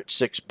here at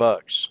 6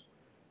 bucks,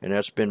 and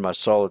that's been my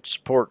solid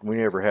support. We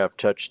never have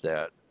touched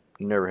that.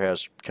 It never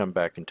has come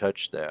back and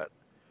touched that.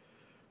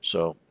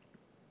 So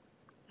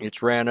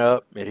it's ran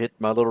up. It hit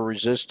my little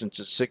resistance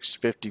at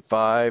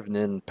 655, and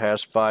then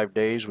past 5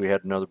 days we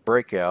had another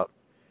breakout,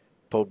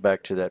 pulled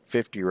back to that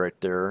 50 right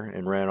there,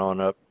 and ran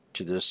on up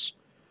to this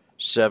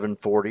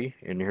 740,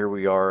 and here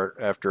we are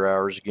after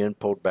hours again,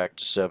 pulled back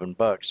to 7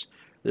 bucks.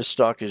 This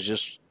stock is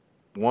just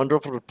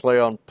wonderful to play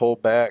on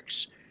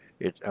pullbacks.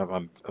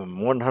 I'm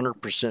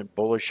 100%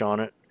 bullish on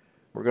it.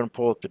 We're going to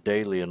pull up the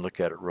daily and look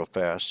at it real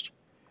fast.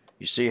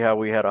 You see how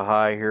we had a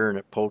high here and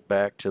it pulled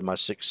back to my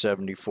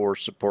 674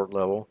 support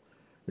level.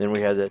 Then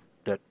we had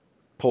that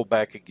pull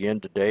back again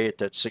today at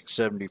that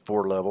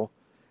 674 level.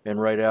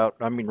 And right out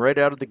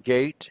of the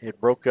gate,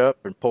 it broke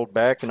up and pulled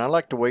back. And I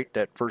like to wait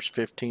that first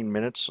 15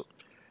 minutes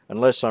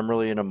unless I'm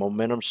really in a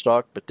momentum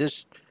stock. But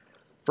this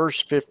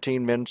first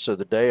 15 minutes of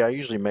the day, I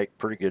usually make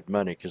pretty good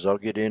money because I'll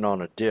get in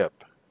on a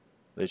dip.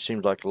 It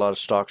seems like a lot of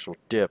stocks will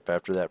dip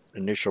after that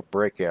initial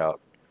breakout,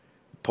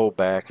 pull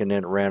back, and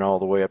then it ran all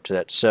the way up to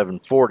that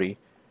 740.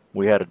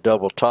 We had a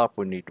double top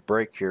we need to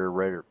break here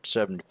right at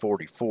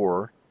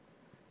 744.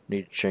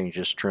 Need to change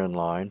this trend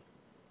line.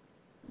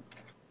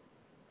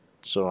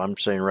 So I'm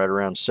saying right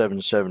around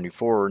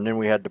 774, and then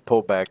we had to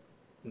pull back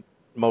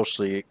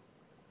mostly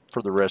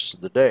for the rest of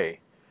the day.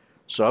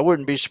 So I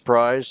wouldn't be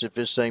surprised if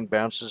this thing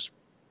bounces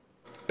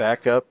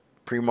back up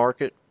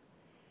pre-market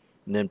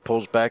and then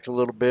pulls back a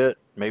little bit,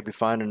 maybe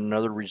finding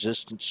another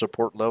resistance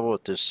support level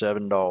at this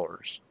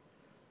 $7.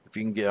 If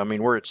you can get,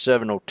 we're at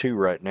 702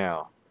 right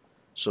now.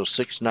 So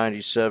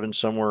 697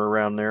 somewhere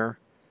around there,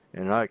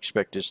 and I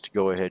expect this to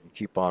go ahead and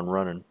keep on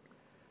running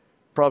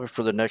probably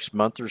for the next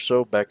month or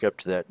so, back up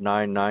to that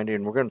 990,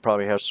 and we're going to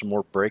probably have some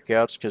more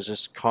breakouts because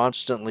this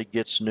constantly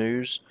gets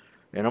news.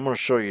 And I'm going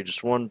to show you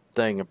just one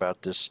thing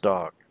about this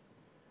stock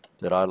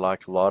that I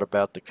like a lot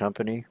about the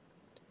company,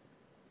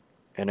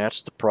 and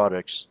that's the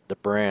products, the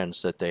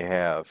brands that they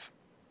have.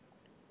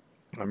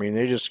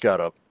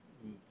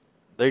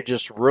 They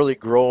just really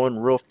growing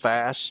real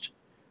fast.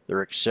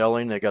 They're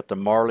excelling. They got the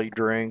Marley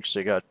drinks.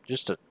 They got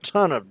just a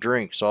ton of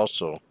drinks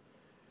also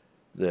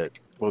that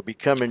will be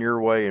coming your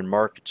way in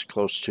markets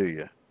close to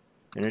you.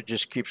 And it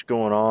just keeps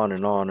going on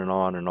and on and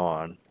on and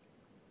on.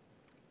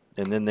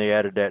 And then they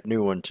added that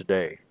new one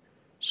today.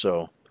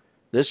 So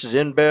this is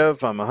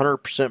NBEV. I'm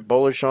 100%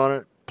 bullish on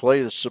it.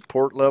 Play the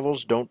support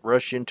levels. Don't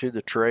rush into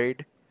the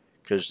trade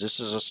because this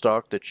is a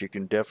stock that you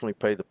can definitely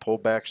play the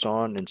pullbacks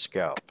on and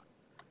scalp.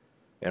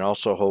 And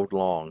also hold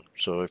long.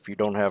 So if you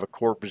don't have a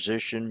core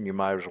position, you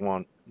might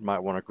want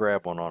to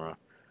grab one on a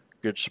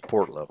good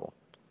support level.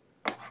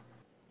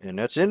 And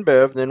that's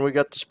NBEV. Then we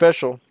got the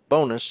special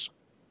bonus.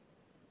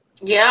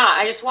 Yeah,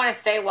 I just want to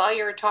say while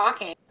you were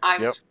talking,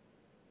 Yep.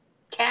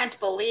 Can't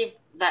believe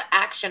that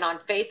action on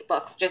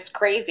Facebook's just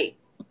crazy.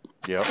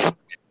 Yep.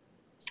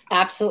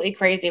 Absolutely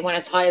crazy. When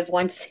as high as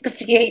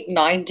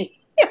 168.90.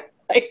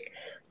 Like,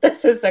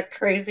 this is a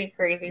crazy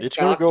It's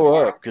stock going to go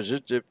tomorrow. up because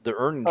the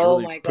earnings Oh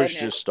really my pushed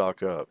this goodness.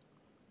 stock up.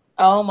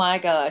 Oh my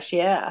gosh,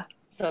 yeah.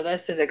 So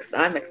this is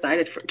I'm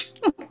excited for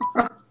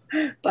tomorrow.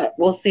 But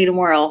we'll see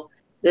tomorrow.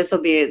 This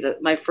will be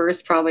my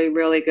first probably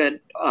really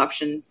good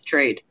options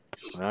trade.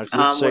 And I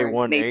would say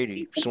Where it made 180,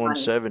 decent money.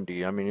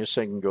 170. This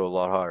thing can go a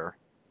lot higher.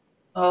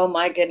 Oh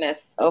my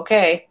goodness.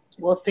 Okay,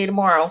 we'll see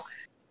tomorrow.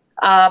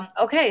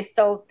 Okay,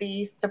 so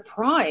the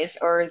surprise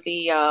or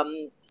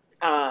the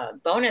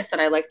bonus that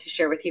I like to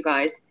share with you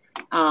guys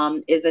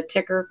is a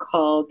ticker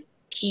called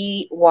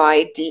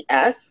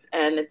PYDS,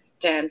 and it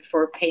stands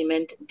for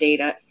Payment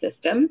Data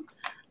Systems.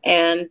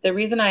 And the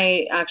reason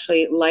I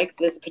actually like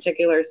this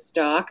particular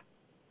stock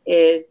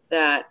is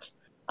that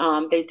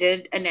they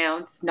did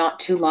announce not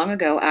too long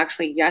ago,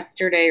 actually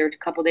yesterday or a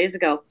couple days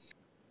ago,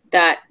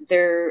 that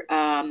their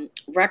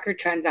record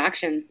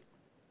transactions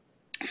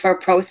for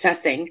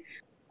processing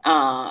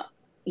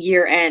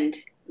year end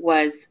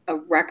was a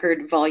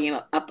record volume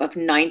up of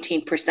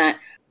 19%,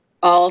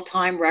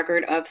 all-time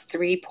record of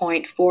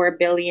 $3.4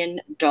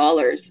 billion.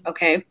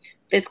 Okay.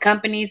 This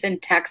company's in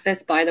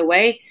Texas, by the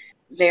way.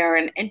 They are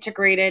an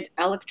integrated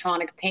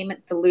electronic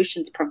payment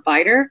solutions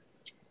provider.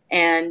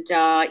 And,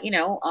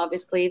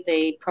 obviously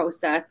they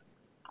process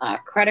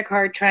credit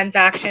card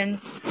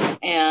transactions.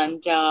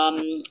 And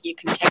you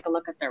can take a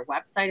look at their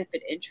website if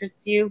it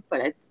interests you.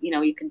 But it's,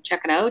 you can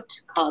check it out,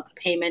 called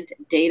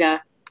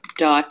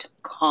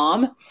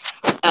paymentdata.com.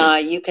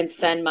 You can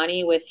send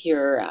money with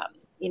your,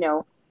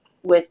 your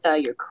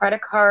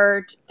credit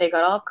card. They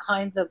got all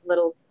kinds of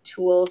little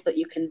tools that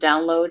you can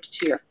download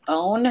to your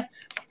phone.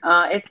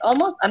 It's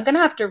almost, I'm going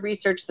to have to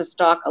research the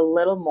stock a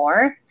little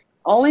more,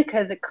 only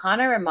because it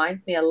kind of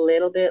reminds me a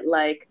little bit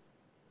like,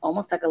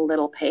 almost like a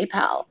little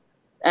PayPal.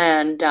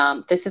 And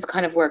this is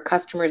kind of where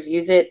customers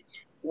use it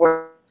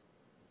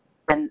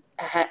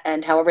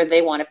and however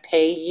they want to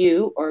pay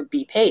you or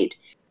be paid.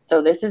 So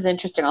this is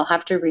interesting. I'll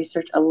have to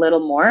research a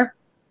little more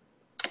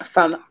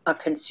from a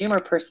consumer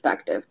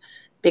perspective,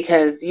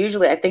 because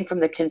usually I think from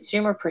the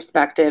consumer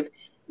perspective,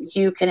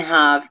 you can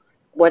have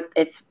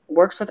it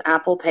works with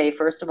Apple Pay,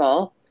 first of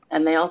all,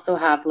 and they also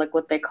have like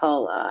what they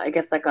call, I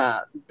guess, like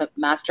a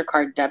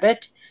MasterCard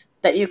debit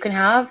that you can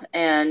have,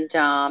 and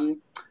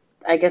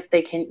I guess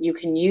you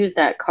can use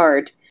that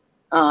card,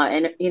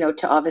 and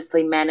to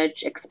obviously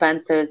manage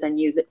expenses and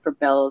use it for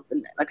bills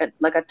and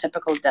like a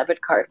typical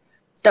debit card.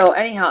 So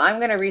anyhow, I'm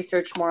going to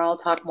research more. I'll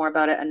talk more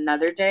about it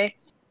another day.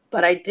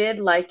 But I did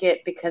like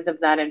it because of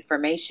that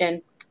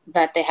information,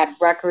 that they had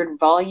record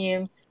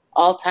volume,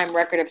 all-time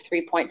record of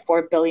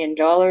 $3.4 billion.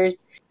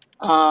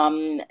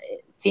 It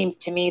seems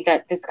to me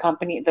that this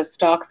company, the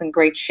stock's in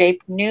great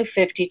shape. New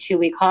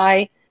 52-week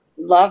high.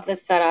 Love the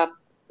setup.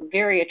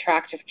 very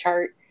attractive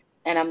chart,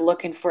 and I'm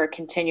looking for a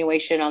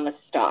continuation on the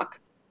stock.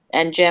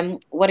 And Jim,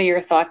 what are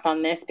your thoughts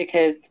on this?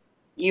 Because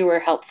you were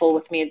helpful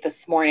with me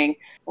this morning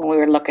when we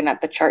were looking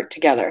at the chart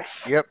together.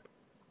 Yep.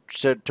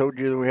 Told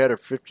you that we had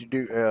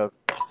the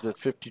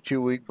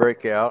 52-week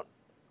breakout.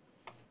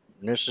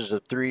 And this is a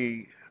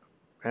three,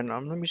 and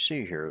let me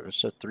see here.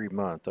 It's a 3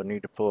 month. I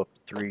need to pull up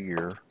the 3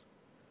 year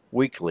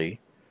weekly.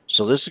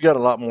 So this has got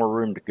a lot more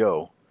room to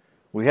go.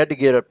 We had to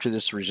get up to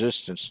this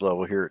resistance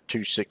level here at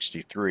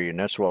 263, and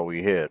that's what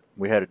we hit.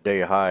 We had a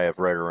day high of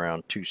right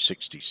around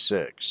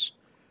 266.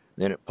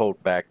 Then it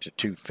pulled back to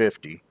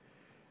 250,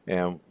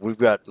 and we've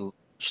got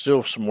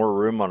still some more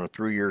room on a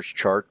 3 years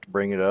chart to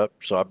bring it up.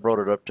 So I brought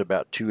it up to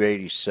about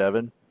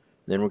 287.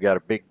 Then we got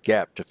a big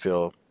gap to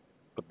fill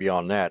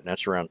beyond that, and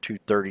that's around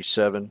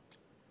 237.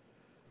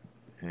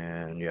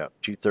 And yeah,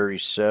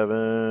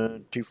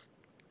 237,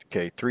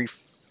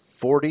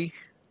 340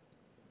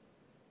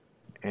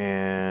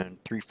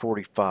 and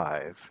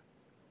 345.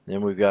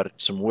 Then we've got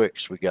some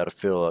wicks we got to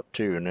fill up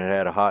too, and it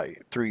had a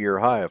 3 year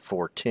high of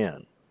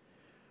 410.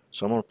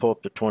 So I'm going to pull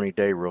up the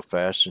 20-day real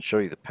fast and show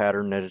you the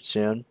pattern that it's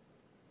in.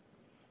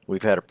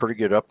 We've had a pretty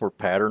good upward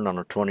pattern on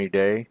a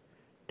 20-day.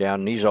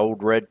 Down these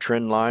old red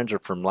trend lines are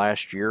from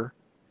last year.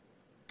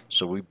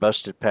 So we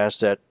busted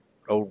past that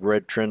old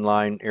red trend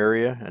line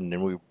area, and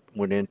then we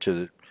went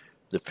into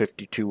the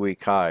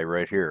 52-week high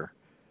right here,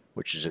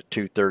 which is at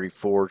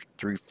 234,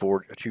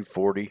 340,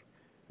 240,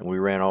 and we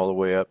ran all the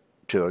way up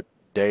to a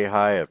day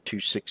high of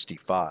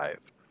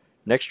 265.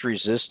 Next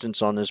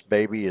resistance on this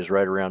baby is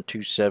right around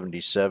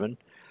 277.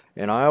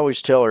 And I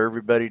always tell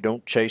everybody,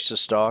 don't chase the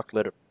stock.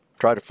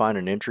 Try to find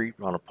an entry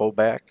on a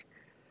pullback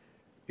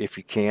if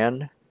you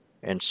can.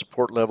 And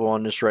support level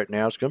on this right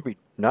now is going to be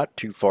not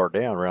too far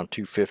down, around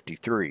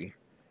 253.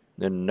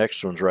 Then the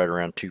next one's right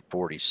around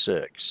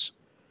 246.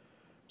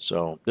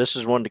 So this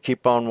is one to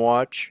keep on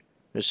watch.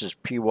 This is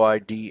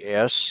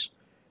PYDS,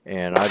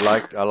 and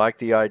I like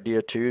the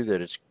idea too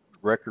that it's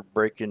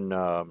record-breaking.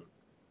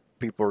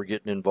 People are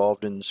getting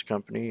involved in this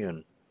company,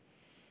 and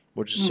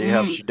we'll just see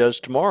how she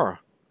does tomorrow.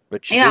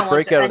 But she did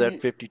break out of that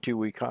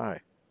 52-week high.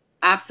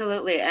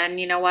 Absolutely. And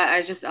you know what? I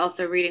was just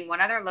also reading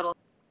one other little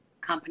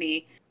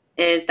company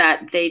is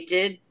that they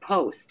did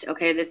post,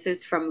 okay, this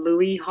is from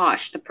Louis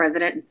Hosh, the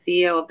president and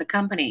CEO of the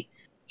company.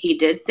 He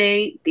did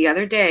say the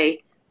other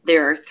day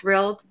they're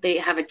thrilled they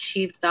have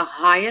achieved the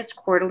highest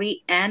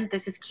quarterly, and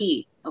this is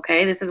key,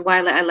 okay? This is why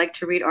I like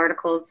to read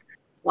articles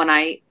when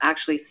I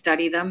actually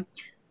study them.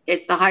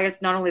 It's the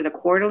highest, not only the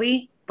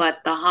quarterly,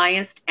 but the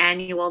highest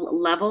annual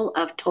level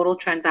of total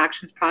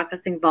transactions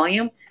processing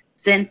volume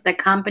since the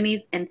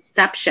company's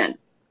inception.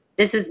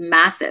 This is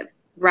massive.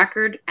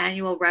 Record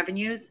annual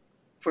revenues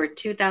for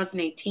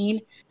 2018,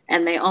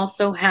 and they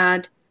also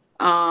had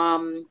a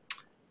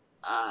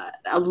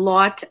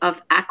lot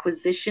of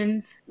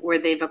acquisitions where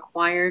they've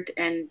acquired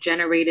and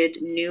generated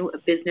new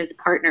business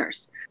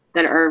partners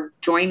that are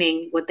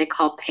joining what they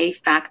call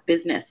PayFac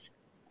business,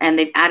 and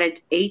they've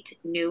added 8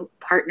 new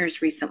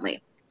partners recently.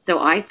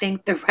 So I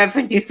think the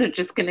revenues are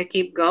just going to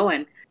keep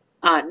going.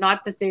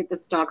 Not to say the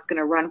stock's going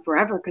to run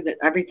forever because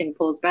everything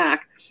pulls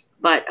back,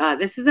 but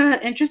this is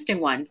an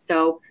interesting one.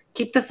 So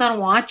keep this on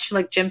watch,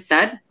 like Jim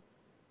said.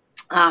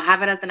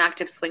 Have it as an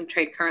active swing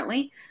trade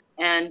currently,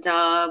 and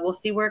we'll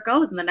see where it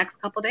goes in the next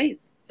couple of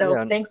days. So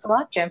yeah, thanks a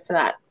lot, Jim, for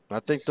that. I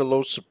think the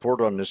low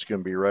support on this is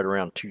going to be right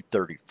around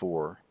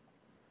 234.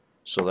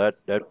 So that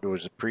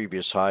was a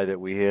previous high that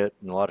we hit.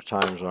 And a lot of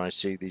times when I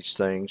see these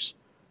things,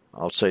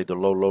 I'll say the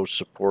low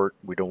support,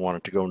 we don't want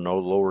it to go no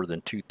lower than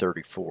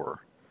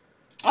 234.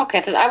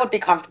 Okay, so I would be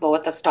comfortable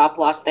with the stop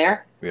loss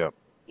there. Yeah.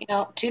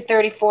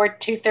 234,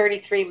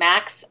 233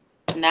 max,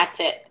 and that's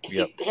it. If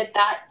you hit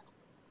that,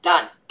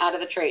 done, out of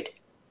the trade.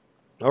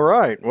 All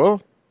right.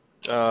 Well,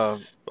 I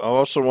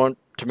also want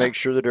to make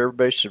sure that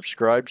everybody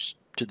subscribes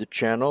to the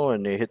channel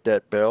and they hit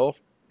that bell.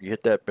 You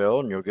hit that bell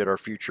and you'll get our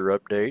future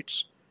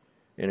updates.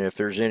 And if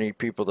there's any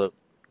people that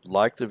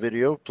like the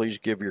video, please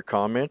give your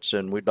comments,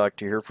 and we'd like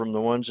to hear from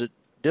the ones that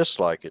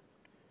dislike it.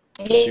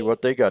 See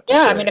what they got to say.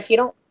 Yeah, I mean, if you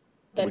don't,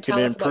 then tell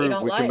us what you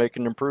don't like. We can make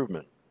an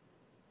improvement.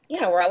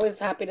 Yeah, we're always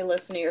happy to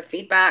listen to your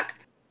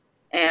feedback.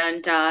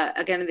 And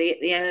again, at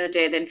the end of the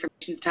day, the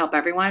information is to help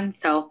everyone.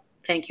 So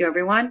thank you,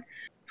 everyone,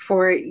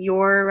 for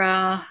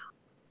your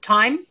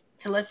time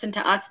to listen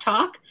to us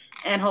talk.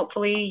 And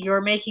hopefully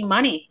you're making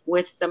money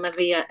with some of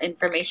the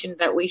information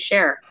that we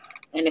share.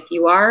 And if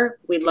you are,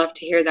 we'd love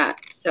to hear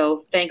that. So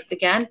thanks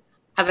again.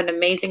 Have an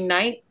amazing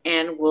night,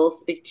 and we'll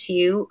speak to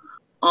you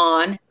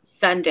on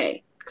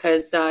Sunday,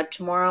 because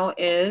tomorrow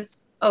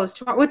is, it's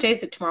tomorrow. What day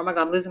is it tomorrow? Oh my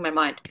God, I'm losing my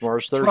mind.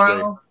 Tomorrow's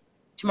Thursday.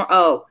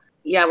 Tomorrow.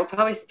 Yeah, we'll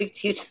probably speak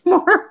to you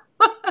tomorrow.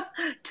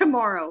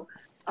 Tomorrow.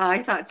 I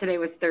thought today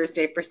was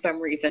Thursday for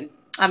some reason.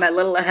 I'm a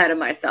little ahead of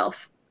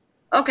myself.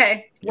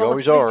 Okay. You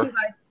always are. We'll speak to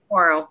you guys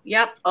tomorrow.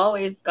 Yep.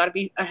 Always got to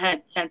be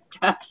ahead 10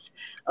 steps.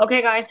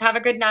 Okay, guys. Have a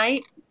good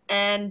night.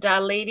 And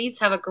ladies,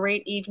 have a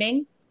great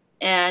evening.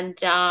 And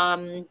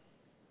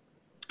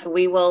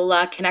we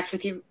will connect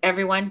with you,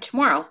 everyone,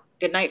 tomorrow.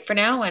 Good night for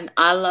now. And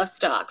I love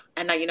stocks.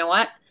 And now, you know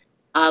what?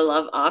 I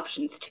love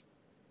options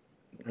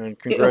And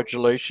too.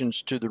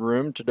 congratulations to the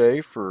room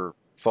today for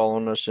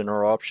following us in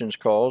our options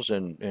calls.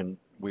 And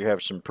we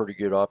have some pretty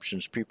good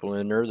options people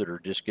in there that are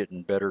just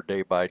getting better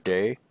day by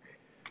day.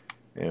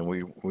 And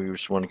we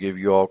just want to give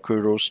you all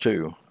kudos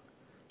too.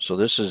 So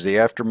this is the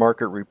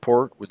aftermarket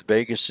report with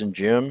Vegas and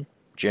Jim,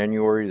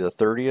 January the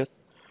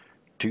 30th,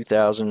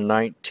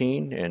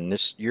 2019. And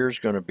this year is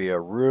going to be a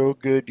real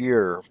good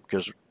year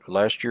because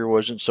last year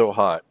wasn't so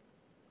hot.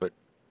 But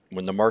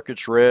when the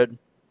market's red,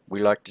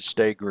 we like to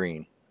stay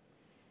green.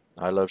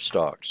 I love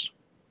stocks.